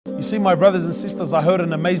You see, my brothers and sisters, I heard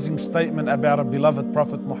an amazing statement about our beloved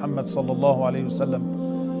Prophet Muhammad sallallahu alaihi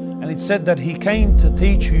wasallam, and it said that he came to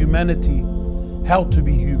teach humanity how to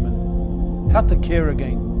be human, how to care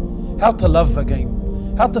again, how to love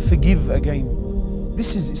again, how to forgive again.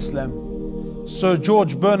 This is Islam. Sir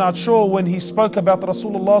George Bernard Shaw, when he spoke about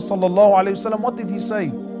Rasulullah sallallahu alaihi wasallam, what did he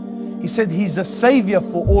say? He said he's a savior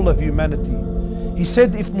for all of humanity. He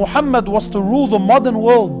said if Muhammad was to rule the modern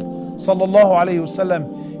world sallallahu alaihi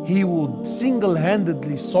wasallam, he would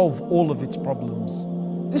single-handedly solve all of its problems.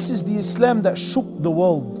 This is the Islam that shook the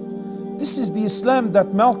world. This is the Islam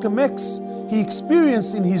that Malcolm X, he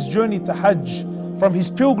experienced in his journey to Hajj, from his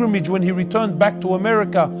pilgrimage when he returned back to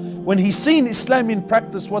America. When he seen Islam in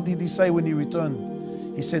practice, what did he say when he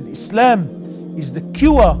returned? He said, Islam is the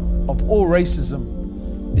cure of all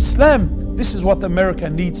racism. Islam, this is what America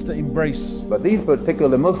needs to embrace. But these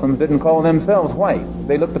particular Muslims didn't call themselves white.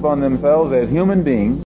 They looked upon themselves as human beings.